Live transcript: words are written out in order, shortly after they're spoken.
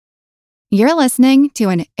You're listening to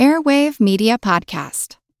an Airwave Media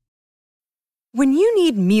Podcast. When you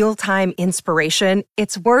need mealtime inspiration,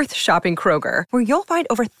 it's worth shopping Kroger, where you'll find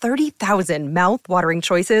over 30,000 mouth-watering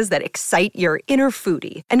choices that excite your inner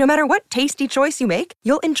foodie. And no matter what tasty choice you make,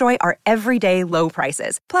 you'll enjoy our everyday low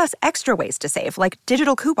prices, plus extra ways to save, like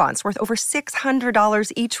digital coupons worth over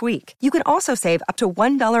 $600 each week. You can also save up to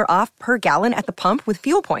 $1 off per gallon at the pump with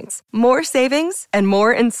fuel points. More savings and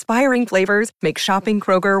more inspiring flavors make shopping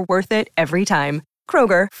Kroger worth it every time.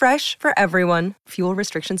 Kroger, fresh for everyone. Fuel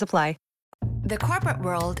restrictions apply. The corporate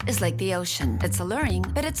world is like the ocean. It's alluring,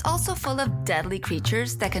 but it's also full of deadly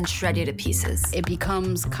creatures that can shred you to pieces. It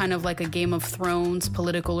becomes kind of like a Game of Thrones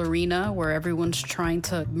political arena where everyone's trying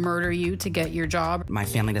to murder you to get your job. My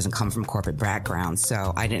family doesn't come from corporate background,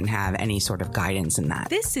 so I didn't have any sort of guidance in that.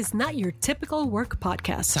 This is not your typical work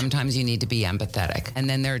podcast. Sometimes you need to be empathetic. And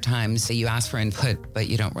then there are times that you ask for input, but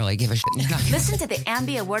you don't really give a shit. Listen to the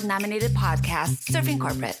Ambie Award-nominated podcast, Surfing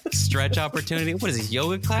Corporate. Stretch opportunity? What is this,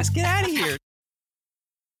 yoga class? Get out of here.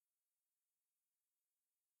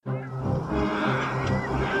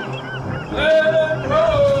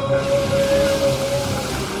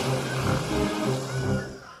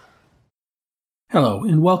 Hello,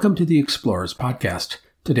 and welcome to the Explorers Podcast.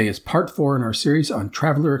 Today is part 4 in our series on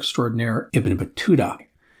traveler extraordinaire Ibn Battuta.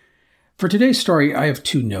 For today's story, I have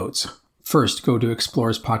 2 notes. First, go to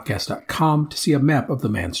explorerspodcast.com to see a map of the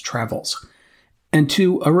man's travels. And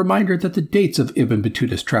 2, a reminder that the dates of Ibn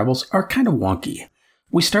Battuta's travels are kind of wonky.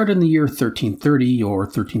 We start in the year 1330 or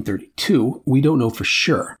 1332, we don't know for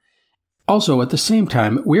sure. Also, at the same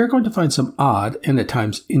time, we are going to find some odd, and at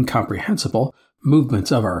times incomprehensible,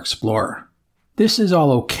 movements of our explorer. This is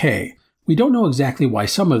all okay. We don't know exactly why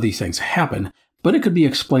some of these things happen, but it could be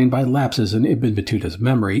explained by lapses in Ibn Battuta's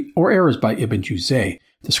memory or errors by Ibn Juzay,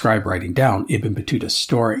 the scribe writing down Ibn Battuta's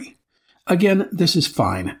story. Again, this is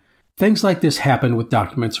fine. Things like this happen with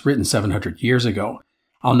documents written 700 years ago.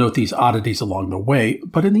 I'll note these oddities along the way,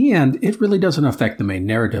 but in the end, it really doesn't affect the main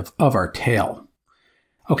narrative of our tale.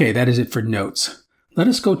 Okay, that is it for notes. Let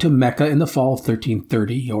us go to Mecca in the fall of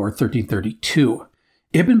 1330 or 1332.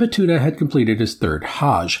 Ibn Battuta had completed his 3rd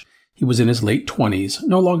Hajj. He was in his late 20s,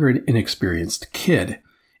 no longer an inexperienced kid,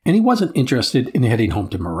 and he wasn't interested in heading home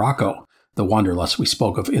to Morocco. The wanderlust we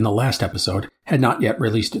spoke of in the last episode had not yet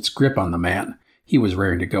released its grip on the man. He was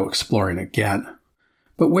raring to go exploring again.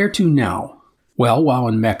 But where to now? Well, while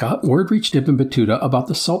in Mecca, word reached Ibn Battuta about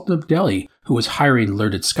the Sultan of Delhi, who was hiring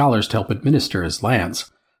learned scholars to help administer his lands.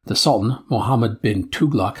 The Sultan, Muhammad bin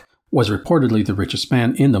Tughlaq, was reportedly the richest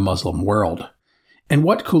man in the Muslim world. And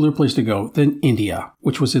what cooler place to go than India,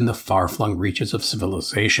 which was in the far-flung reaches of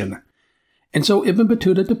civilization. And so Ibn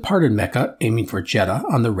Battuta departed Mecca, aiming for Jeddah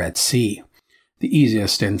on the Red Sea. The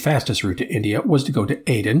easiest and fastest route to India was to go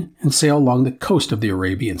to Aden and sail along the coast of the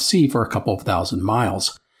Arabian Sea for a couple of thousand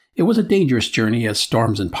miles. It was a dangerous journey as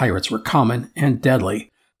storms and pirates were common and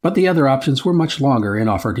deadly, but the other options were much longer and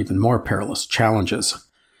offered even more perilous challenges.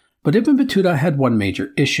 But Ibn Battuta had one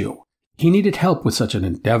major issue. He needed help with such an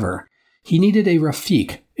endeavor. He needed a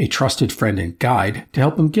Rafiq, a trusted friend and guide, to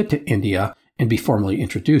help him get to India and be formally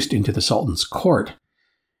introduced into the Sultan's court.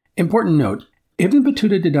 Important note, Ibn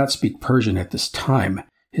Battuta did not speak Persian at this time.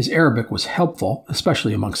 His Arabic was helpful,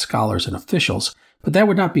 especially among scholars and officials, but that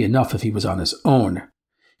would not be enough if he was on his own.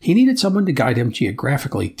 He needed someone to guide him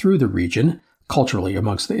geographically through the region, culturally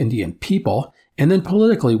amongst the Indian people, and then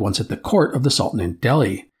politically once at the court of the Sultan in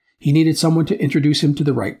Delhi. He needed someone to introduce him to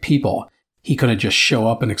the right people. He couldn't just show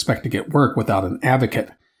up and expect to get work without an advocate.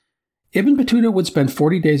 Ibn Battuta would spend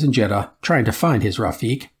 40 days in Jeddah trying to find his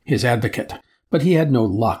Rafiq, his advocate, but he had no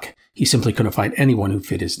luck. He simply couldn't find anyone who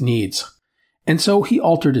fit his needs. And so he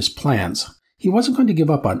altered his plans. He wasn't going to give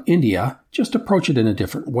up on India, just approach it in a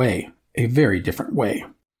different way, a very different way.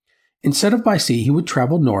 Instead of by sea, he would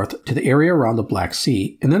travel north to the area around the Black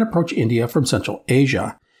Sea and then approach India from Central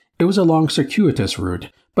Asia. It was a long, circuitous route,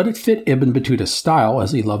 but it fit Ibn Battuta's style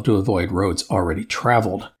as he loved to avoid roads already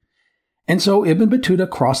traveled. And so Ibn Battuta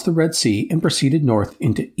crossed the Red Sea and proceeded north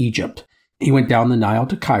into Egypt. He went down the Nile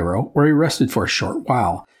to Cairo, where he rested for a short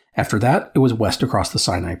while. After that, it was west across the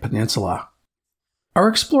Sinai Peninsula. Our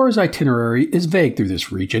explorer's itinerary is vague through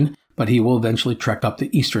this region, but he will eventually trek up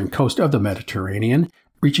the eastern coast of the Mediterranean,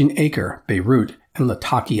 reaching Acre, Beirut, and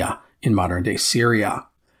Latakia in modern-day Syria.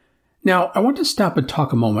 Now, I want to stop and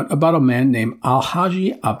talk a moment about a man named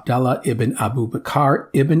Al-Haji Abdallah ibn Abu Bakr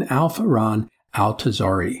ibn al-Farran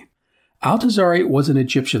al-Tazari. Al-Tazari was an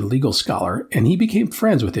Egyptian legal scholar, and he became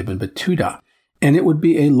friends with Ibn Battuta, and it would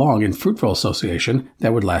be a long and fruitful association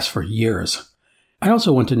that would last for years. I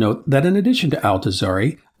also want to note that in addition to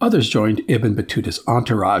Al-Tazari, others joined Ibn Battuta's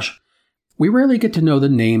entourage. We rarely get to know the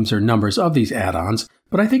names or numbers of these add-ons,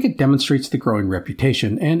 but I think it demonstrates the growing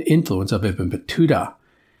reputation and influence of Ibn Battuta.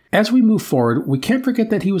 As we move forward, we can't forget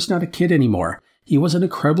that he was not a kid anymore. He was an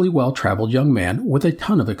incredibly well-traveled young man with a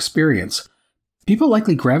ton of experience. People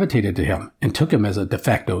likely gravitated to him and took him as a de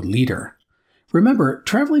facto leader. Remember,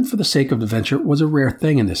 traveling for the sake of adventure was a rare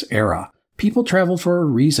thing in this era. People traveled for a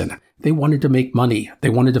reason. They wanted to make money. They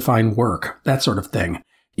wanted to find work, that sort of thing.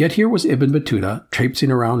 Yet here was Ibn Battuta traipsing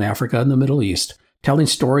around Africa and the Middle East, telling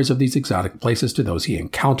stories of these exotic places to those he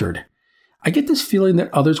encountered. I get this feeling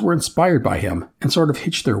that others were inspired by him and sort of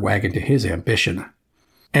hitched their wagon to his ambition.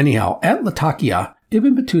 Anyhow, at Latakia,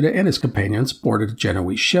 Ibn Battuta and his companions boarded a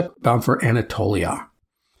Genoese ship bound for Anatolia.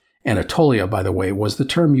 Anatolia, by the way, was the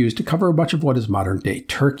term used to cover much of what is modern-day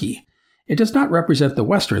Turkey. It does not represent the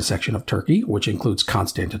western section of Turkey, which includes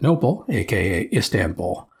Constantinople, aka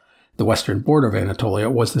Istanbul. The western border of Anatolia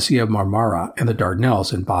was the Sea of Marmara and the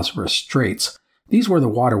Dardanelles and Bosphorus Straits. These were the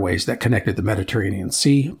waterways that connected the Mediterranean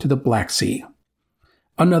Sea to the Black Sea.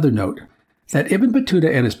 Another note, that Ibn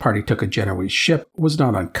Battuta and his party took a Genoese ship was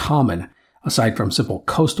not uncommon. Aside from simple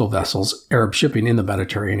coastal vessels, Arab shipping in the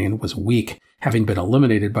Mediterranean was weak, having been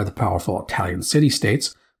eliminated by the powerful Italian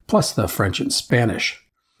city-states, plus the French and Spanish.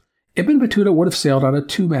 Ibn Battuta would have sailed on a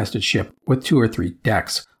two-masted ship with 2 or 3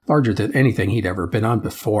 decks, larger than anything he'd ever been on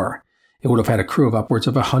before. It would have had a crew of upwards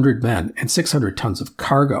of 100 men and 600 tons of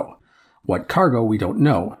cargo. What cargo, we don't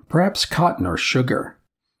know, perhaps cotton or sugar.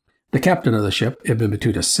 The captain of the ship, Ibn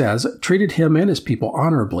Battuta says, treated him and his people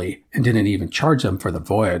honorably and didn't even charge them for the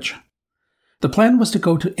voyage. The plan was to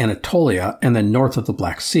go to Anatolia and then north of the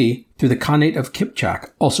Black Sea through the Khanate of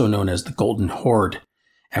Kipchak, also known as the Golden Horde.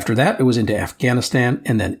 After that, it was into Afghanistan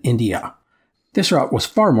and then India. This route was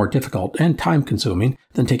far more difficult and time-consuming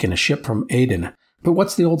than taking a ship from Aden. But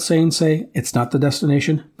what's the old saying say? It's not the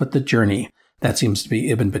destination, but the journey. That seems to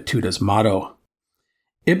be Ibn Battuta's motto.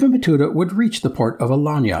 Ibn Battuta would reach the port of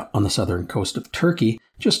Alanya on the southern coast of Turkey,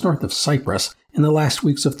 just north of Cyprus, in the last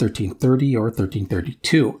weeks of 1330 or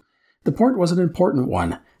 1332. The port was an important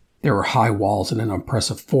one. There were high walls and an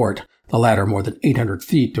impressive fort, the latter more than 800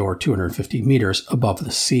 feet or 250 meters above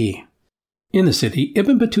the sea. In the city,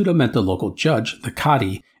 Ibn Battuta met the local judge, the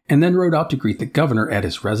Qadi, and then rode out to greet the governor at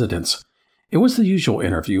his residence. It was the usual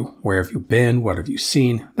interview, where have you been, what have you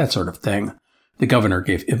seen, that sort of thing. The governor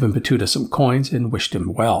gave Ibn Battuta some coins and wished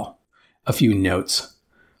him well. A few notes.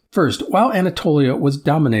 First, while Anatolia was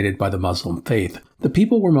dominated by the Muslim faith, the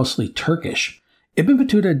people were mostly Turkish. Ibn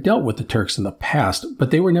Battuta dealt with the Turks in the past,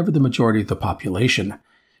 but they were never the majority of the population.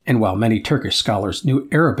 And while many Turkish scholars knew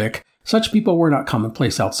Arabic, such people were not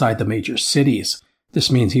commonplace outside the major cities.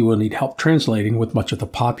 This means he will need help translating with much of the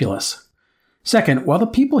populace. Second, while the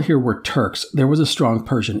people here were Turks, there was a strong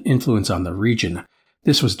Persian influence on the region.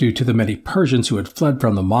 This was due to the many Persians who had fled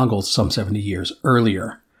from the Mongols some 70 years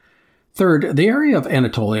earlier. Third, the area of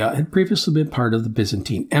Anatolia had previously been part of the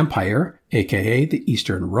Byzantine Empire, aka the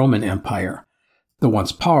Eastern Roman Empire. The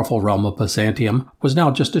once powerful realm of Byzantium was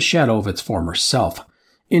now just a shadow of its former self.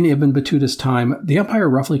 In Ibn Battuta's time, the empire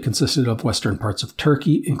roughly consisted of western parts of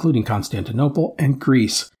Turkey, including Constantinople and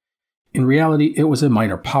Greece. In reality, it was a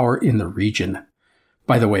minor power in the region.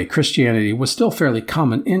 By the way, Christianity was still fairly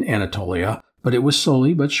common in Anatolia, but it was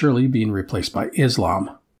slowly but surely being replaced by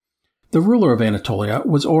Islam. The ruler of Anatolia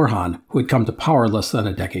was Orhan, who had come to power less than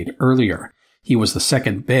a decade earlier. He was the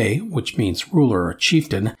second bey, which means ruler or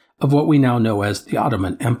chieftain, of what we now know as the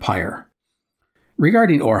Ottoman Empire.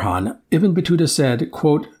 Regarding Orhan, Ibn Battuta said,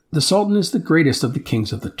 quote, "The Sultan is the greatest of the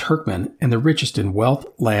kings of the Turkmen and the richest in wealth,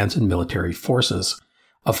 lands, and military forces.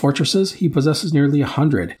 Of fortresses, he possesses nearly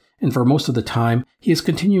 100, and for most of the time, he is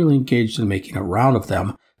continually engaged in making a round of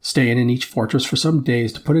them, staying in each fortress for some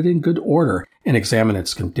days to put it in good order and examine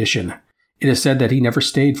its condition. It is said that he never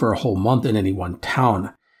stayed for a whole month in any one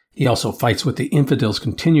town. He also fights with the infidels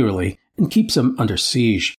continually and keeps them under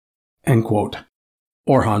siege." End quote.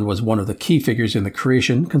 Orhan was one of the key figures in the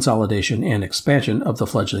creation, consolidation, and expansion of the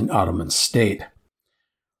fledgling Ottoman state.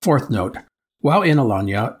 Fourth note. While in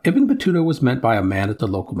Alanya, Ibn Battuta was met by a man at the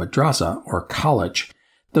local madrasa, or college.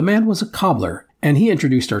 The man was a cobbler, and he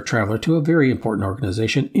introduced our traveler to a very important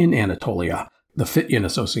organization in Anatolia, the Fityan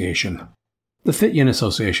Association. The Fityan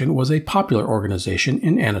Association was a popular organization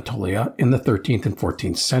in Anatolia in the 13th and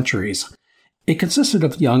 14th centuries. It consisted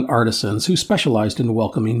of young artisans who specialized in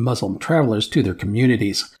welcoming Muslim travelers to their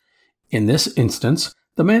communities. In this instance,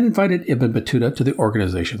 the man invited Ibn Battuta to the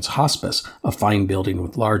organization's hospice, a fine building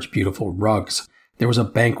with large, beautiful rugs. There was a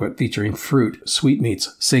banquet featuring fruit,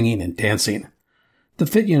 sweetmeats, singing, and dancing. The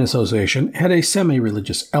Fityan Association had a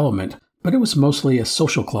semi-religious element, but it was mostly a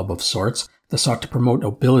social club of sorts that sought to promote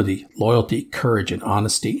nobility, loyalty, courage, and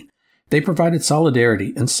honesty. They provided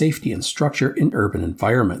solidarity and safety and structure in urban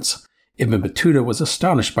environments. Ibn Battuta was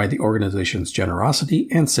astonished by the organization's generosity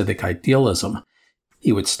and civic idealism.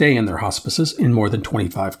 He would stay in their hospices in more than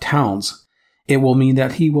 25 towns. It will mean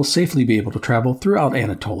that he will safely be able to travel throughout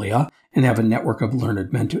Anatolia and have a network of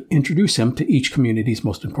learned men to introduce him to each community's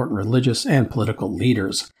most important religious and political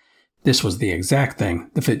leaders. This was the exact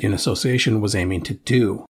thing the Fityan Association was aiming to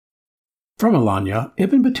do. From Alanya,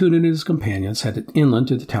 Ibn Battuta and his companions headed inland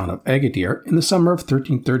to the town of Agadir in the summer of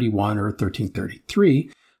 1331 or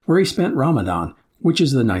 1333, where he spent Ramadan, which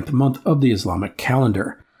is the 9th month of the Islamic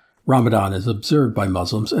calendar. Ramadan is observed by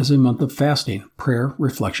Muslims as a month of fasting, prayer,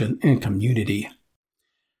 reflection, and community.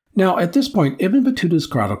 Now, at this point, Ibn Battuta's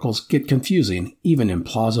chronicles get confusing, even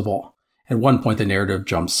implausible. At one point, the narrative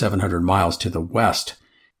jumps 700 miles to the west.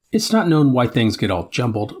 It's not known why things get all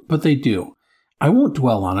jumbled, but they do. I won't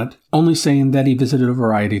dwell on it, only saying that he visited a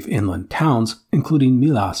variety of inland towns, including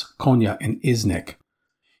Milas, Konya, and Iznik.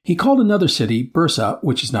 He called another city, Bursa,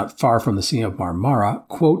 which is not far from the Sea of Marmara,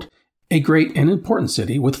 quote, a great and important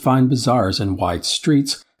city with fine bazaars and wide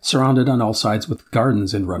streets, surrounded on all sides with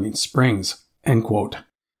gardens and running springs, end quote.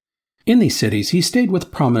 In these cities, he stayed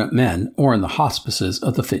with prominent men or in the hospices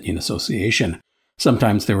of the Fityan Association.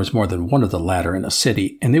 Sometimes there was more than one of the latter in a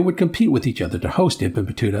city, and they would compete with each other to host Ibn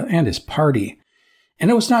Battuta and his party. And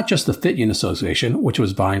it was not just the Fityan Association which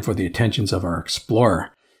was vying for the attentions of our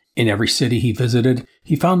explorer. In every city he visited,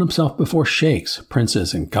 he found himself before sheikhs,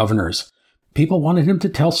 princes, and governors. People wanted him to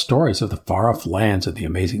tell stories of the far-off lands and the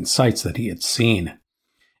amazing sights that he had seen.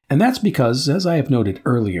 And that's because, as I have noted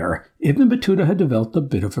earlier, Ibn Battuta had developed a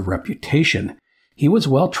bit of a reputation. He was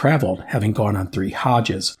well-traveled, having gone on 3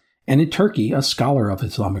 Hajjs, and in Turkey, a scholar of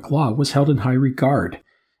Islamic law was held in high regard.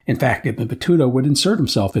 In fact, Ibn Battuta would insert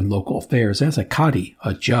himself in local affairs as a qadi,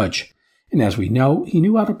 a judge. And as we know, he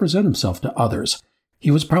knew how to present himself to others.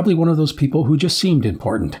 He was probably one of those people who just seemed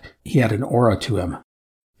important. He had an aura to him.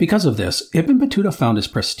 Because of this, Ibn Battuta found his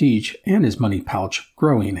prestige and his money pouch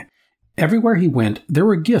growing. Everywhere he went, there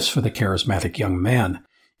were gifts for the charismatic young man.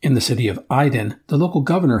 In the city of Aydin, the local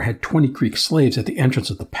governor had 20 Greek slaves at the entrance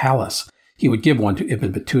of the palace. He would give one to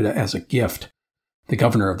Ibn Battuta as a gift. The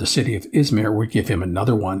governor of the city of Izmir would give him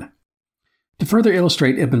another one. To further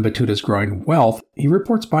illustrate Ibn Battuta's growing wealth, he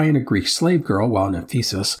reports buying a Greek slave girl while in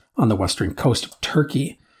Ephesus on the western coast of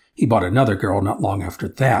Turkey. He bought another girl not long after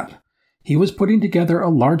that. He was putting together a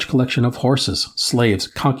large collection of horses, slaves,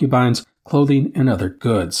 concubines, clothing, and other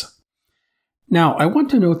goods. Now, I want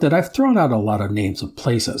to note that I've thrown out a lot of names of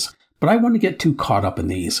places, but I want to get too caught up in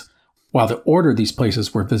these. While the order these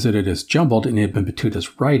places were visited is jumbled in Ibn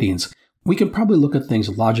Battuta's writings, we can probably look at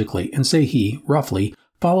things logically and say he, roughly,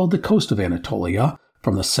 followed the coast of Anatolia,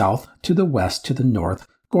 from the south to the west to the north,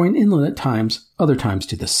 going inland at times, other times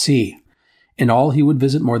to the sea. In all, he would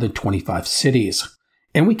visit more than 25 cities.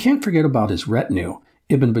 And we can't forget about his retinue.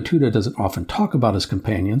 Ibn Battuta doesn't often talk about his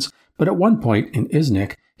companions, but at one point, in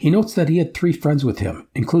Iznik, he notes that he had 3 friends with him,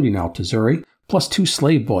 including Al-Tazuri, plus 2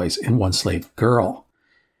 slave boys and 1 slave girl.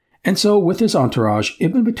 And so, with his entourage,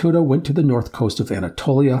 Ibn Battuta went to the north coast of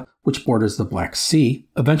Anatolia, which borders the Black Sea,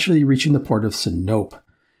 eventually reaching the port of Sinope.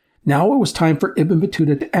 Now it was time for Ibn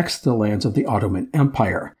Battuta to exit the lands of the Ottoman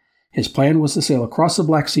Empire. His plan was to sail across the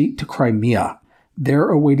Black Sea to Crimea. There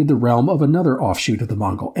awaited the realm of another offshoot of the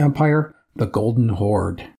Mongol Empire, the Golden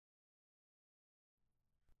Horde.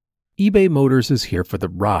 eBay Motors is here for the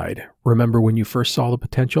ride. Remember when you first saw the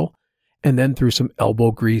potential? And then through some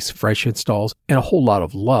elbow grease, fresh installs, and a whole lot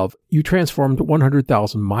of love, you transformed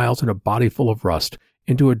 100,000 miles and a body full of rust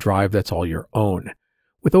into a drive that's all your own.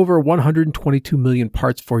 With over 122 million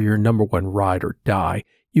parts for your number one ride or die,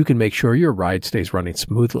 you can make sure your ride stays running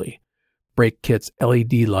smoothly. Brake kits,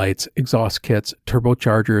 LED lights, exhaust kits,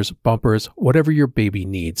 turbochargers, bumpers, whatever your baby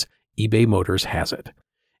needs, eBay Motors has it.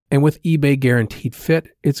 And with eBay Guaranteed Fit,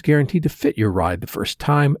 it's guaranteed to fit your ride the first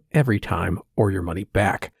time, every time, or your money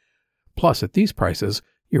back. Plus, at these prices,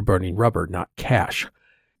 you're burning rubber, not cash.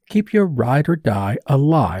 Keep your ride or die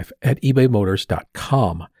alive at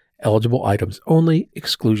ebaymotors.com. Eligible items only,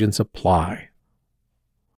 exclusions apply.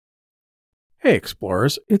 Hey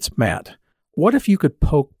explorers, it's Matt. What if you could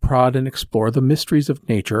poke, prod, and explore the mysteries of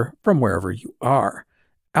nature from wherever you are?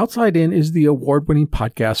 Outside In is the award-winning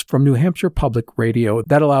podcast from New Hampshire Public Radio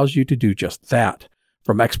that allows you to do just that.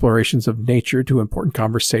 From explorations of nature to important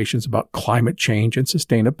conversations about climate change and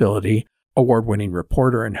sustainability, award-winning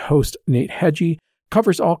reporter and host Nate Hedgie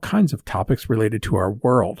covers all kinds of topics related to our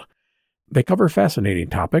world. They cover fascinating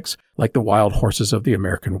topics like the wild horses of the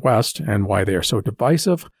American West and why they are so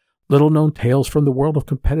divisive, little-known tales from the world of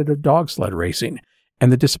competitive dog sled racing, and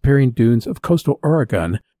the disappearing dunes of coastal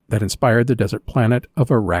Oregon, that inspired the desert planet of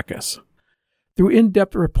Arrakis. Through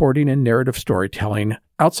in-depth reporting and narrative storytelling,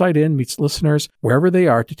 Outside In meets listeners wherever they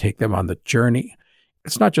are to take them on the journey.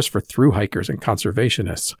 It's not just for thru hikers and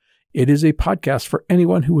conservationists. It is a podcast for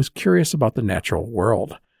anyone who is curious about the natural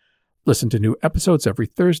world. Listen to new episodes every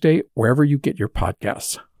Thursday wherever you get your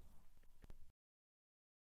podcasts.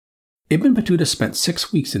 Ibn Battuta spent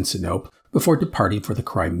 6 weeks in Sinope before departing for the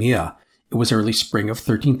Crimea. It was early spring of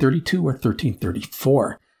 1332 or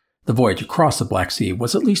 1334. The voyage across the Black Sea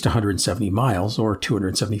was at least 170 miles or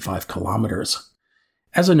 275 kilometers.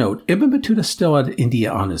 As a note, Ibn Battuta still had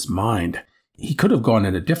India on his mind. He could have gone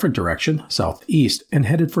in a different direction, southeast, and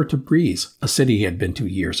headed for Tabriz, a city he had been to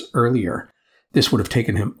years earlier. This would have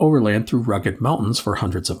taken him overland through rugged mountains for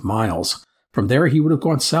hundreds of miles. From there, he would have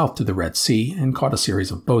gone south to the Red Sea and caught a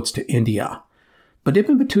series of boats to India. But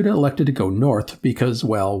Ibn Battuta elected to go north because,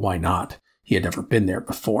 well, why not? He had never been there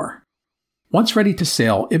before. Once ready to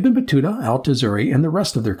sail, Ibn Battuta, Al-Tazuri, and the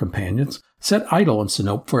rest of their companions sat idle in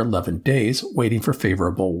Sinope for 11 days, waiting for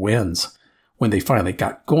favorable winds. When they finally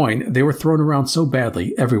got going, they were thrown around so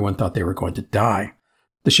badly everyone thought they were going to die.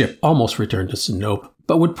 The ship almost returned to Sinope,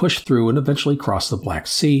 but would push through and eventually cross the Black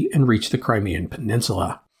Sea and reach the Crimean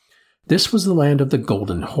Peninsula. This was the land of the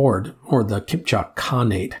Golden Horde, or the Kipchak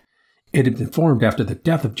Khanate. It had been formed after the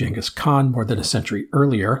death of Genghis Khan more than a century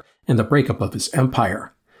earlier and the breakup of his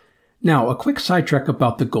empire. Now, a quick sidetrack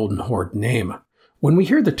about the Golden Horde name. When we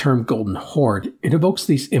hear the term Golden Horde, it evokes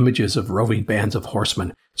these images of roving bands of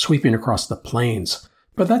horsemen sweeping across the plains.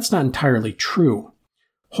 But that's not entirely true.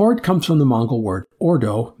 Horde comes from the Mongol word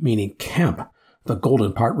ordo, meaning camp. The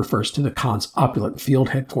golden part refers to the Khan's opulent field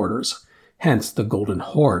headquarters, hence the Golden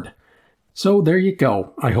Horde. So there you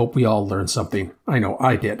go. I hope we all learned something. I know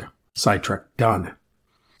I did. Sidetrack done.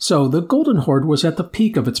 So the Golden Horde was at the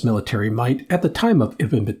peak of its military might at the time of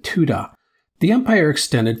Ibn Battuta. The empire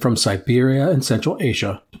extended from Siberia and Central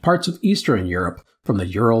Asia to parts of Eastern Europe, from the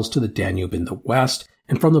Urals to the Danube in the west,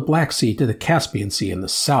 and from the Black Sea to the Caspian Sea in the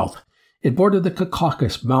south. It bordered the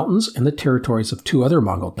Caucasus Mountains and the territories of 2 other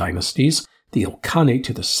Mongol dynasties, the Ilkhanate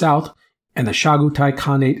to the south and the Chagatai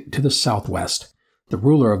Khanate to the southwest. The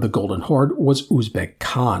ruler of the Golden Horde was Uzbek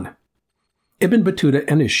Khan. Ibn Battuta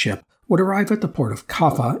and his ship would arrive at the port of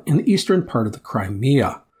Kaffa in the eastern part of the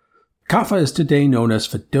Crimea. Kaffa is today known as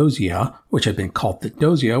Feodosia, which had been called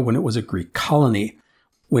Theodosia when it was a Greek colony.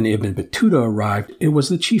 When Ibn Battuta arrived, it was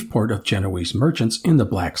the chief port of Genoese merchants in the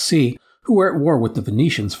Black Sea, who were at war with the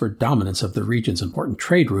Venetians for dominance of the region's important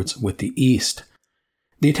trade routes with the east.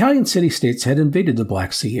 The Italian city-states had invaded the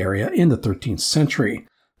Black Sea area in the 13th century.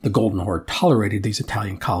 The Golden Horde tolerated these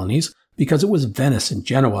Italian colonies because it was Venice and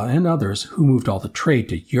Genoa and others who moved all the trade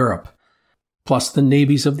to Europe. Plus, the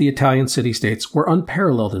navies of the Italian city-states were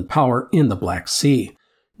unparalleled in power in the Black Sea.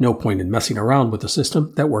 No point in messing around with a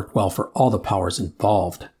system that worked well for all the powers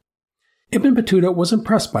involved. Ibn Battuta was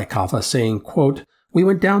impressed by Kaffa, saying, quote, "We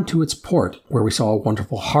went down to its port, where we saw a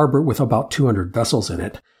wonderful harbor with about 200 vessels in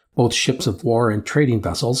it, both ships of war and trading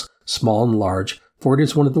vessels, small and large, for it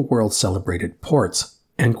is one of the world's celebrated ports."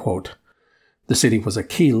 End quote. The city was a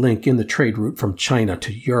key link in the trade route from China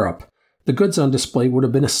to Europe. The goods on display would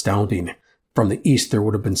have been astounding. From the east there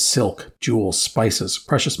would have been silk, jewels, spices,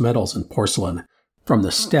 precious metals, and porcelain. From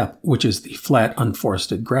the steppe, which is the flat,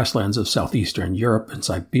 unforested grasslands of southeastern Europe and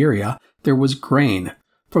Siberia, there was grain.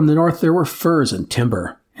 From the north there were furs and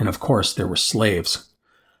timber, and of course there were slaves.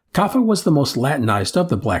 Kaffa was the most Latinized of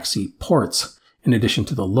the Black Sea ports. In addition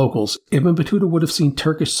to the locals, Ibn Battuta would have seen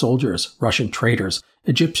Turkish soldiers, Russian traders,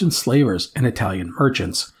 Egyptian slavers, and Italian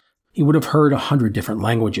merchants. He would have heard 100 different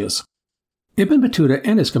languages. Ibn Battuta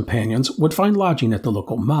and his companions would find lodging at the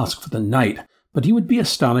local mosque for the night, but he would be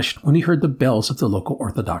astonished when he heard the bells of the local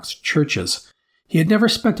Orthodox churches. He had never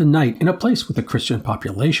spent a night in a place with a Christian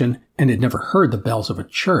population and had never heard the bells of a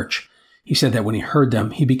church. He said that when he heard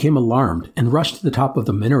them, he became alarmed and rushed to the top of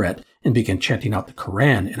the minaret and began chanting out the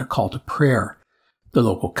Quran in a call to prayer. The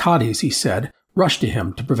local Qadis, he said, rushed to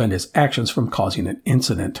him to prevent his actions from causing an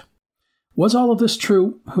incident. Was all of this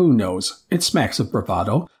true? Who knows? It smacks of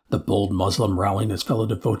bravado, the bold Muslim rallying his fellow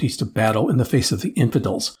devotees to battle in the face of the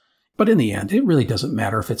infidels. But in the end, it really doesn't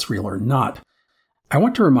matter if it's real or not. I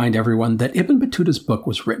want to remind everyone that Ibn Battuta's book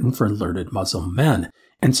was written for learned Muslim men,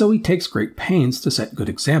 and so he takes great pains to set good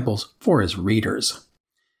examples for his readers.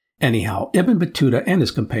 Anyhow, Ibn Battuta and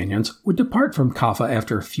his companions would depart from Kaffa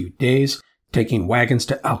after a few days, taking wagons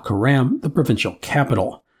to Al-Karam, the provincial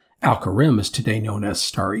capital. Al-Karam is today known as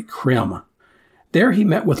Stari Krim. There he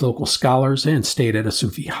met with local scholars and stayed at a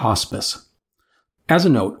Sufi hospice. As a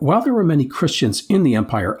note, while there were many Christians in the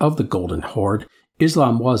empire of the Golden Horde,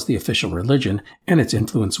 Islam was the official religion and its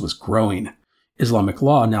influence was growing. Islamic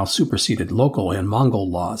law now superseded local and Mongol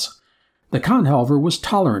laws. The Khan, however, was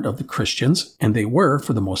tolerant of the Christians, and they were,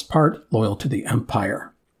 for the most part, loyal to the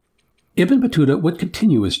empire. Ibn Battuta would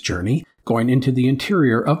continue his journey, going into the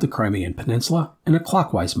interior of the Crimean Peninsula in a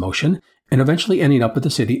clockwise motion, and eventually ending up at the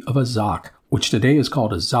city of Azak, which today is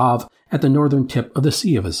called Azov, at the northern tip of the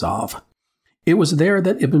Sea of Azov. It was there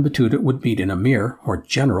that Ibn Battuta would meet an emir, or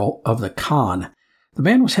general, of the Khan. The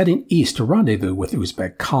man was heading east to rendezvous with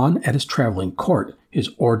Uzbek Khan at his traveling court, his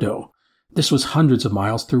ordo. This was hundreds of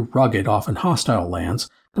miles through rugged, often hostile lands,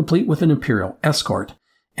 complete with an imperial escort,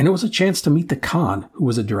 and it was a chance to meet the Khan, who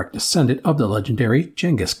was a direct descendant of the legendary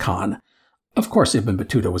Genghis Khan. Of course, Ibn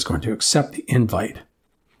Battuta was going to accept the invite.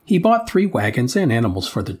 He bought 3 wagons and animals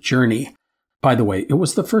for the journey. By the way, it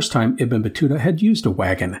was the first time Ibn Battuta had used a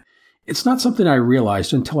wagon. It's not something I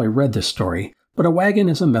realized until I read this story, but a wagon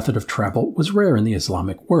as a method of travel was rare in the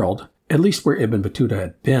Islamic world, at least where Ibn Battuta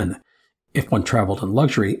had been. If one traveled in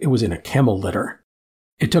luxury, it was in a camel litter.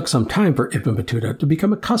 It took some time for Ibn Battuta to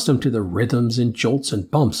become accustomed to the rhythms and jolts and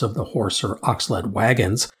bumps of the horse or ox-led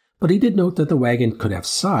wagons, but he did note that the wagon could have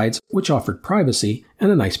sides, which offered privacy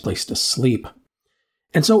and a nice place to sleep.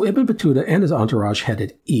 And so Ibn Battuta and his entourage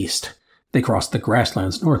headed east. They crossed the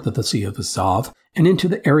grasslands north of the Sea of Azov and into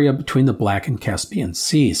the area between the Black and Caspian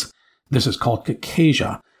Seas. This is called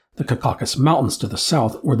Caucasia. The Caucasus Mountains to the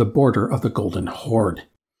south were the border of the Golden Horde.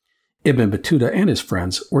 Ibn Battuta and his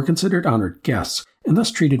friends were considered honored guests and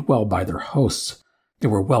thus treated well by their hosts. They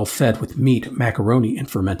were well fed with meat, macaroni, and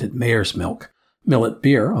fermented mare's milk. Millet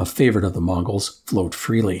beer, a favorite of the Mongols, flowed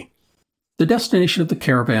freely. The destination of the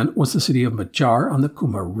caravan was the city of Majar on the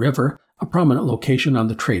Kuma River, a prominent location on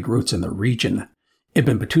the trade routes in the region.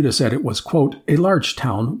 Ibn Battuta said it was, quote, a large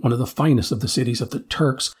town, one of the finest of the cities of the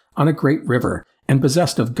Turks, on a great river, and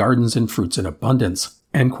possessed of gardens and fruits in abundance,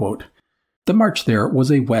 end quote. The march there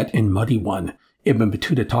was a wet and muddy one. Ibn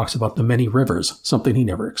Battuta talks about the many rivers, something he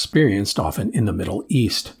never experienced often in the Middle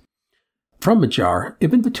East. From Majar,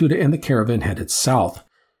 Ibn Battuta and the caravan headed south.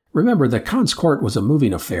 Remember, the Khan's court was a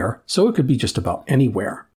moving affair, so it could be just about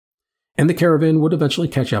anywhere. And the caravan would eventually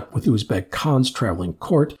catch up with Uzbek Khan's traveling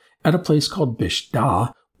court at a place called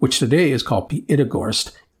Bishda, which today is called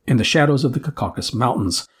Pitigorsk, in the shadows of the Caucasus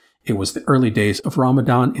Mountains. It was the early days of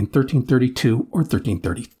Ramadan in 1332 or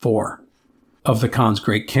 1334. Of the Khan's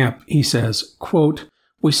great camp, he says, quote,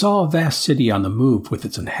 we saw a vast city on the move with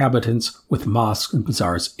its inhabitants, with mosques and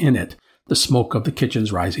bazaars in it, the smoke of the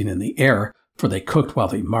kitchens rising in the air, for they cooked while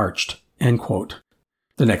they marched, end quote.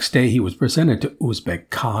 The next day he was presented to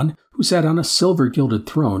Uzbek Khan, who sat on a silver-gilded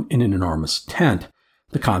throne in an enormous tent.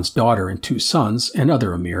 The Khan's daughter and 2 sons and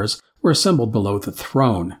other emirs were assembled below the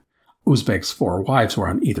throne. Uzbek's 4 wives were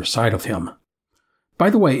on either side of him. By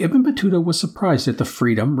the way, Ibn Battuta was surprised at the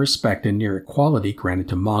freedom, respect, and near equality granted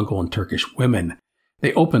to Mongol and Turkish women.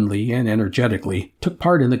 They openly and energetically took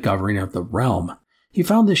part in the governing of the realm. He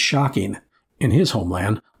found this shocking. In his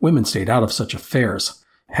homeland, women stayed out of such affairs.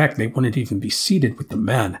 Heck, they wouldn't even be seated with the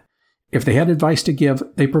men. If they had advice to give,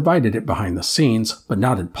 they provided it behind the scenes, but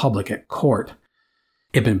not in public at court.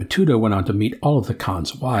 Ibn Battuta went on to meet all of the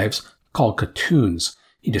Khan's wives, called khatuns.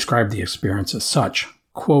 He described the experience as such,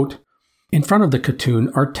 quote, in front of the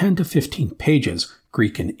khatun are 10 to 15 pages,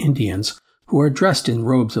 Greek and Indians, who are dressed in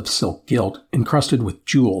robes of silk gilt, encrusted with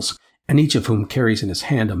jewels, and each of whom carries in his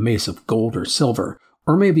hand a mace of gold or silver,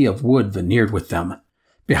 or maybe of wood veneered with them.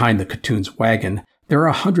 Behind the khatun's wagon, there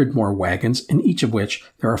are 100 more wagons, in each of which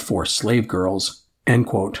there are 4 slave girls, end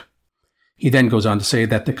quote. He then goes on to say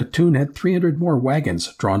that the khatun had 300 more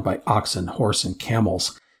wagons drawn by oxen, horse, and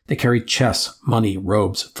camels. They carried chests, money,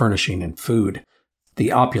 robes, furnishing, and food.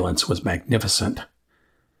 The opulence was magnificent.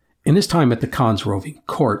 In his time at the Khan's roving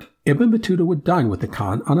court, Ibn Battuta would dine with the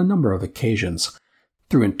Khan on a number of occasions.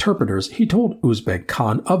 Through interpreters, he told Uzbek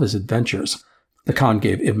Khan of his adventures. The Khan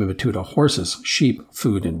gave Ibn Battuta horses, sheep,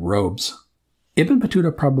 food, and robes. Ibn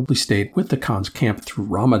Battuta probably stayed with the Khan's camp through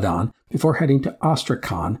Ramadan before heading to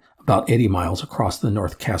Astrakhan, about 80 miles across the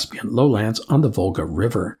North Caspian lowlands on the Volga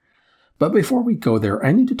River. But before we go there,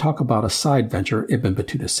 I need to talk about a side venture Ibn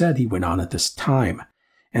Battuta said he went on at this time.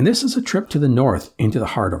 And this is a trip to the north, into the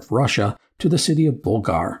heart of Russia, to the city of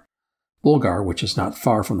Bulgar. Bulgar, which is not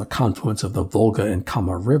far from the confluence of the Volga and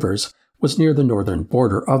Kama rivers, was near the northern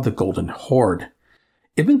border of the Golden Horde.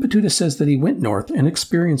 Ibn Battuta says that he went north and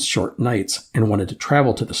experienced short nights and wanted to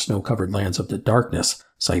travel to the snow-covered lands of the darkness,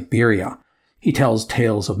 Siberia. He tells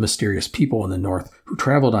tales of mysterious people in the north who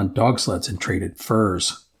traveled on dog sleds and traded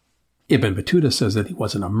furs. Ibn Battuta says that he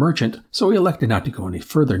wasn't a merchant, so he elected not to go any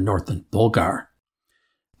further north than Bulgar.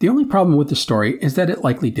 The only problem with the story is that it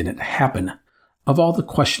likely didn't happen. Of all the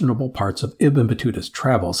questionable parts of Ibn Battuta's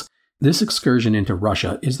travels, This excursion into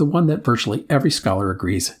Russia is the one that virtually every scholar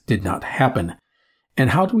agrees did not happen. And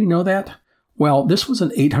how do we know that? Well, this was an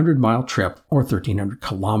 800-mile trip, or 1,300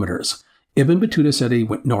 kilometers. Ibn Battuta said he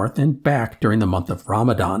went north and back during the month of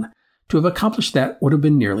Ramadan. To have accomplished that would have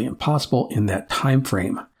been nearly impossible in that time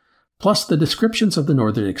frame. Plus, the descriptions of the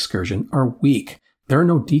northern excursion are weak. There are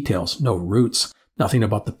no details, no routes, nothing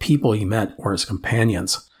about the people he met or his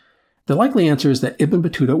companions. The likely answer is that Ibn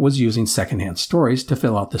Battuta was using secondhand stories to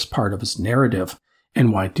fill out this part of his narrative.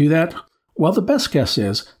 And why do that? Well, the best guess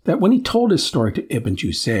is that when he told his story to Ibn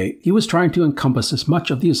Juzay, he was trying to encompass as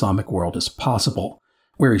much of the Islamic world as possible.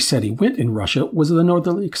 Where he said he went in Russia was the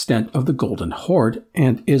northerly extent of the Golden Horde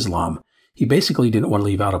and Islam. He basically didn't want to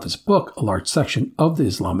leave out of his book a large section of the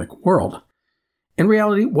Islamic world. In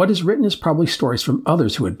reality, what is written is probably stories from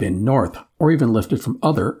others who had been north, or even lifted from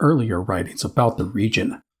other earlier writings about the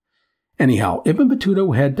region. Anyhow, Ibn Battuta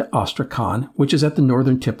would head to Astrakhan, which is at the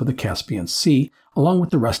northern tip of the Caspian Sea, along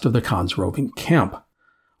with the rest of the Khan's roving camp.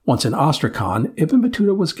 Once in Astrakhan, Ibn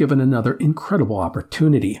Battuta was given another incredible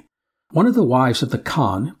opportunity. One of the wives of the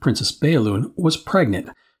Khan, Princess Bailun, was pregnant.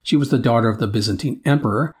 She was the daughter of the Byzantine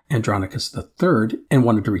Emperor, Andronicus III, and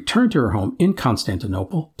wanted to return to her home in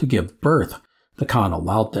Constantinople to give birth. The Khan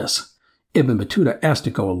allowed this. Ibn Battuta asked to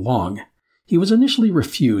go along. He was initially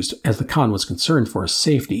refused, as the Khan was concerned for his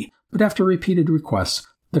safety, but after repeated requests,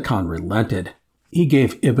 the Khan relented. He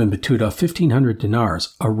gave Ibn Battuta 1,500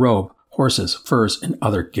 dinars, a robe, horses, furs, and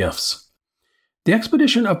other gifts. The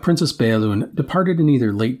expedition of Princess Bailun departed in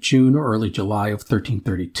either late June or early July of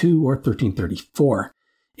 1332 or 1334.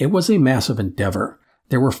 It was a massive endeavor.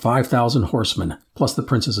 There were 5,000 horsemen, plus the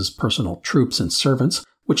princess's personal troops and servants,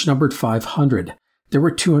 which numbered 500. There were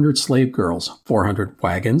 200 slave girls, 400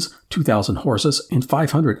 wagons, 2,000 horses, and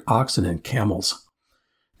 500 oxen and camels.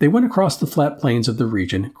 They went across the flat plains of the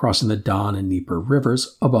region, crossing the Don and Dnieper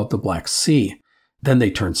rivers above the Black Sea. Then they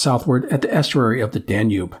turned southward at the estuary of the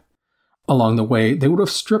Danube. Along the way, they would have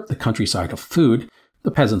stripped the countryside of food,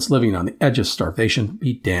 the peasants living on the edge of starvation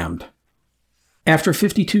be damned. After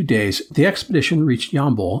 52 days, the expedition reached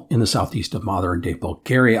Yambol in the southeast of modern-day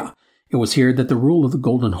Bulgaria. It was here that the rule of the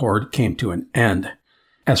Golden Horde came to an end.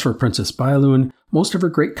 As for Princess Bailun, most of her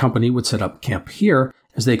great company would set up camp here,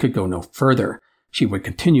 as they could go no further. She would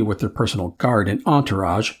continue with their personal guard and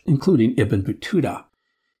entourage, including Ibn Battuta.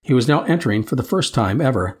 He was now entering, for the first time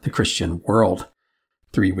ever, the Christian world.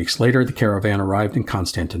 3 weeks later, the caravan arrived in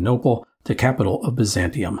Constantinople, the capital of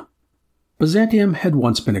Byzantium. Byzantium had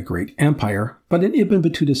once been a great empire, but in Ibn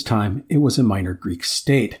Battuta's time, it was a minor Greek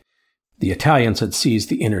state. The Italians had seized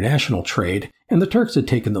the international trade, and the Turks had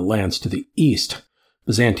taken the lands to the east.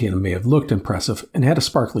 Byzantium may have looked impressive and had a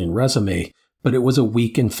sparkling resume, but it was a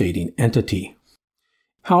weak and fading entity.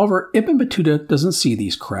 However, Ibn Battuta doesn't see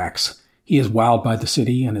these cracks. He is wowed by the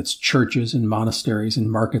city and its churches and monasteries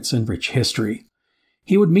and markets and rich history.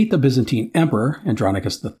 He would meet the Byzantine Emperor,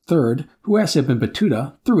 Andronicus III, who asked Ibn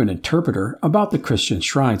Battuta, through an interpreter, about the Christian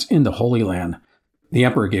shrines in the Holy Land. The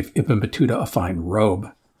emperor gave Ibn Battuta a fine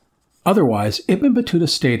robe. Otherwise, Ibn Battuta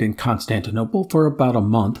stayed in Constantinople for about a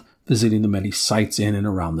month, visiting the many sites in and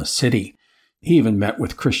around the city. He even met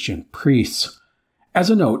with Christian priests. As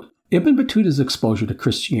a note, Ibn Battuta's exposure to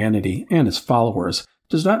Christianity and his followers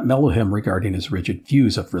does not mellow him regarding his rigid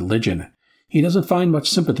views of religion. He doesn't find much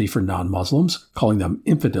sympathy for non-Muslims, calling them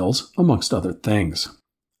infidels, amongst other things.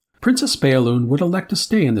 Princess Bailun would elect to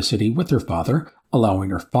stay in the city with her father, allowing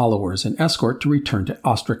her followers and escort to return to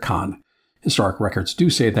Astrakhan. Historic records do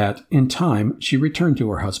say that, in time, she returned to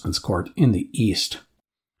her husband's court in the east.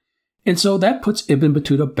 And so that puts Ibn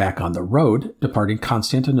Battuta back on the road, departing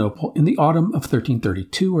Constantinople in the autumn of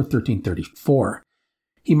 1332 or 1334.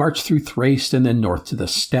 He marched through Thrace and then north to the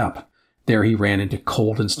steppe. There he ran into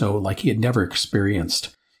cold and snow like he had never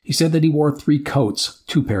experienced. He said that he wore 3 coats,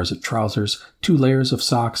 2 pairs of trousers, 2 layers of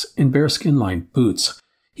socks, and bearskin-lined boots.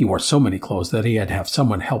 He wore so many clothes that he had to have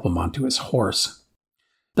someone help him onto his horse.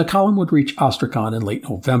 The column would reach Astrakhan in late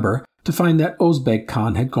November, to find that Ozbeg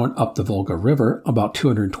Khan had gone up the Volga River about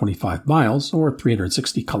 225 miles, or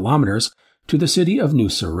 360 kilometers, to the city of New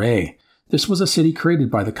Saray. This was a city created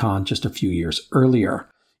by the Khan just a few years earlier.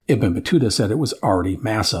 Ibn Battuta said it was already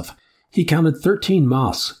massive. He counted 13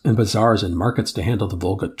 mosques and bazaars and markets to handle the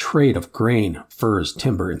Volga trade of grain, furs,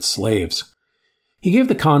 timber, and slaves. He gave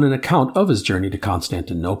the Khan an account of his journey to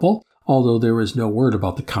Constantinople, although there is no word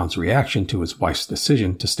about the Khan's reaction to his wife's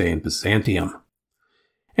decision to stay in Byzantium.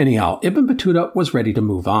 Anyhow, Ibn Battuta was ready to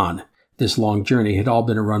move on. This long journey had all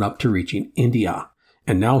been a run-up to reaching India,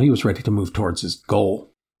 and now he was ready to move towards his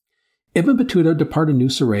goal. Ibn Battuta departed New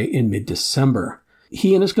Saray in mid-December.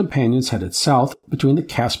 He and his companions headed south between the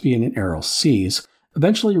Caspian and Aral Seas,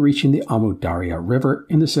 eventually reaching the Amu Darya River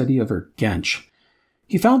in the city of Urgench.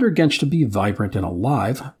 He found Urgench to be vibrant and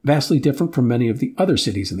alive, vastly different from many of the other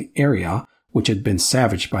cities in the area, which had been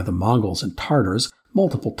savaged by the Mongols and Tartars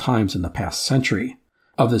multiple times in the past century.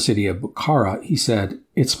 Of the city of Bukhara, he said,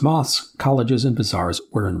 "Its mosques, colleges, and bazaars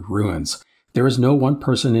were in ruins. There is no one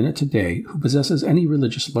person in it today who possesses any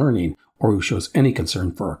religious learning or who shows any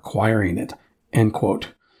concern for acquiring it." End quote.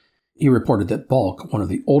 He reported that Balkh, one of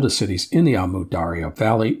the oldest cities in the Amu Darya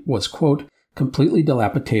Valley, was, quote, "completely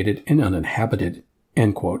dilapidated and uninhabited."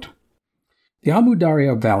 End quote. The Amu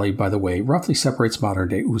Darya Valley, by the way, roughly separates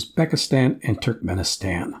modern-day Uzbekistan and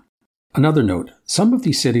Turkmenistan. Another note, some of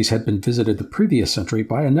these cities had been visited the previous century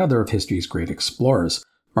by another of history's great explorers,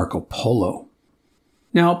 Marco Polo.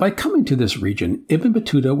 Now, by coming to this region, Ibn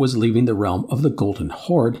Battuta was leaving the realm of the Golden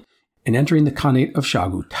Horde and entering the Khanate of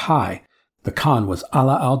Chagatai. The Khan was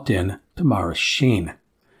Ala al-Din Tamarashin.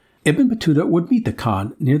 Ibn Battuta would meet the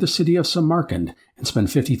Khan near the city of Samarkand and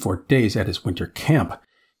spend 54 days at his winter camp.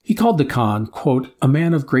 He called the Khan, quote, "a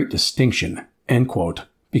man of great distinction," end quote,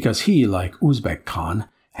 because he, like Uzbek Khan,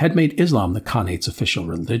 had made Islam the Khanate's official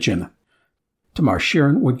religion.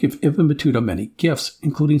 Tamarashin would give Ibn Battuta many gifts,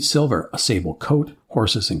 including silver, a sable coat,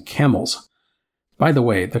 horses, and camels. By the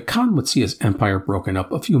way, the Khan would see his empire broken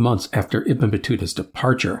up a few months after Ibn Battuta's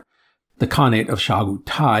departure. The Khanate of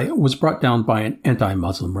Chagatai was brought down by an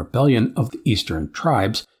anti-Muslim rebellion of the eastern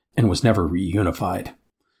tribes and was never reunified.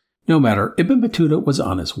 No matter, Ibn Battuta was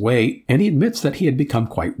on his way, and he admits that he had become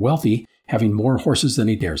quite wealthy, having more horses than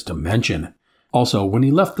he dares to mention. Also, when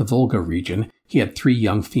he left the Volga region, he had 3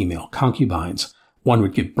 young female concubines. One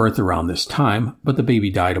would give birth around this time, but the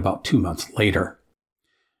baby died about 2 months later.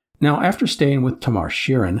 Now, after staying with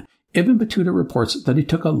Tamarashin, Ibn Battuta reports that he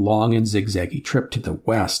took a long and zigzaggy trip to the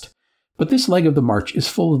west. But this leg of the march is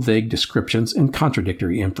full of vague descriptions and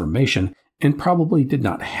contradictory information, and probably did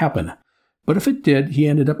not happen. But if it did, he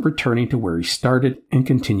ended up returning to where he started and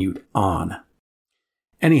continued on.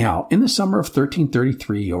 Anyhow, in the summer of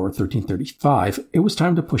 1333 or 1335, it was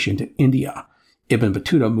time to push into India. Ibn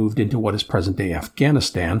Battuta moved into what is present-day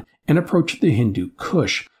Afghanistan and approached the Hindu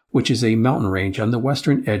Kush, which is a mountain range on the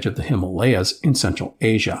western edge of the Himalayas in Central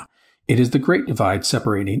Asia. It is the Great Divide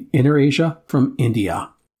separating Inner Asia from India.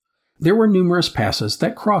 There were numerous passes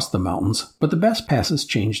that crossed the mountains, but the best passes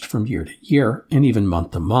changed from year to year and even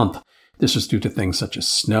month to month. This was due to things such as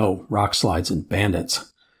snow, rock slides, and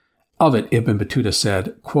bandits. Of it, Ibn Battuta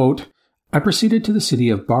said, quote, "I proceeded to the city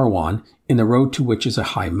of Barwan, in the road to which is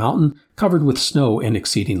a high mountain, covered with snow and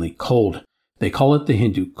exceedingly cold. They call it the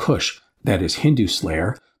Hindu Kush, that is Hindu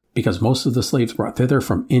slayer, because most of the slaves brought thither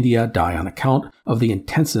from India die on account of the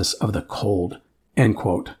intenseness of the cold." End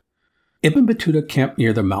quote. Ibn Battuta camped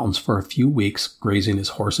near the mountains for a few weeks, grazing his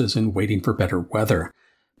horses and waiting for better weather.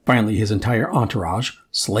 Finally, his entire entourage,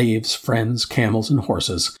 slaves, friends, camels, and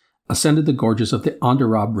horses, ascended the gorges of the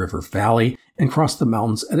Andarab River Valley and crossed the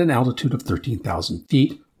mountains at an altitude of 13,000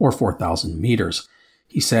 feet or 4,000 meters.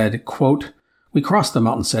 He said, quote, "We crossed the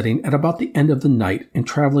mountain setting at about the end of the night and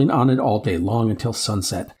traveling on it all day long until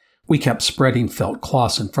sunset. We kept spreading felt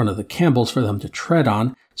cloths in front of the camels for them to tread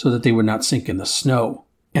on so that they would not sink in the snow."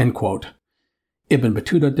 End quote. Ibn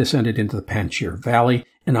Battuta descended into the Panjshir Valley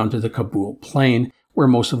and onto the Kabul Plain, where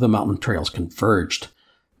most of the mountain trails converged.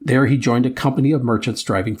 There he joined a company of merchants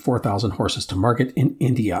driving 4,000 horses to market in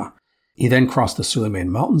India. He then crossed the Suleiman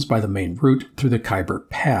Mountains by the main route through the Khyber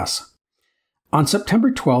Pass. On September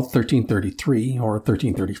 12, 1333, or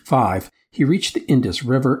 1335, he reached the Indus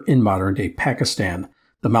River in modern-day Pakistan.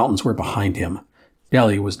 The mountains were behind him.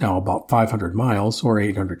 Delhi was now about 500 miles, or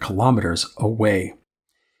 800 kilometers, away.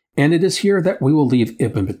 And it is here that we will leave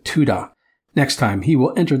Ibn Battuta. Next time, he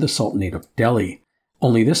will enter the Sultanate of Delhi.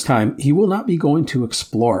 Only this time, he will not be going to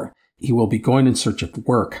explore. He will be going in search of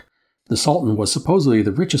work. The Sultan was supposedly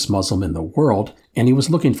the richest Muslim in the world, and he was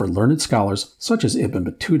looking for learned scholars, such as Ibn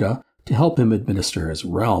Battuta, to help him administer his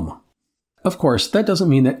realm. Of course, that doesn't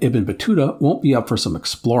mean that Ibn Battuta won't be up for some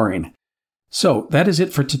exploring. So, that is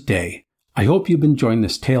it for today. I hope you've been enjoying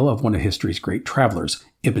this tale of one of history's great travelers,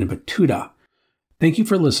 Ibn Battuta. Thank you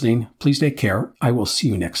for listening. Please take care. I will see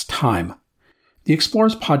you next time. The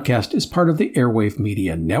Explorers Podcast is part of the Airwave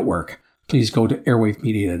Media Network. Please go to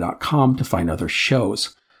airwavemedia.com to find other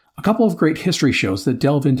shows. A couple of great history shows that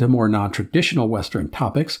delve into more non-traditional Western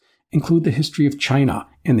topics include the history of China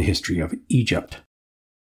and the history of Egypt.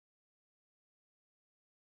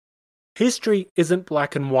 History isn't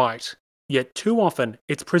black and white, yet too often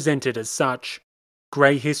it's presented as such.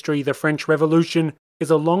 Grey History, the French Revolution, is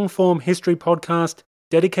a long-form history podcast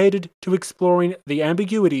dedicated to exploring the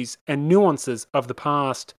ambiguities and nuances of the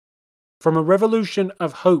past. From a revolution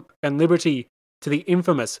of hope and liberty to the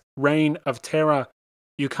infamous Reign of Terror.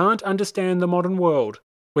 You can't understand the modern world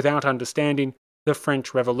without understanding the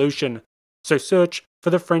French Revolution. So search for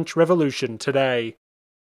the French Revolution today.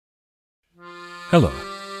 Hello,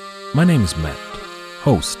 my name is Matt,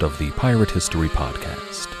 host of the Pirate History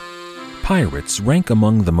Podcast. Pirates rank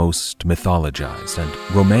among the most mythologized and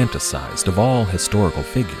romanticized of all historical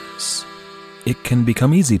figures. It can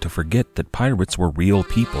become easy to forget that pirates were real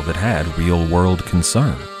people that had real-world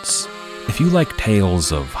concerns. If you like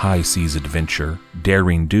tales of high-seas adventure,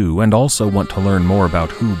 daring do, and also want to learn more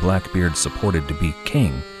about who Blackbeard supported to be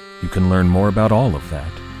king, you can learn more about all of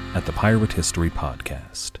that at the Pirate History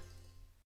Podcast.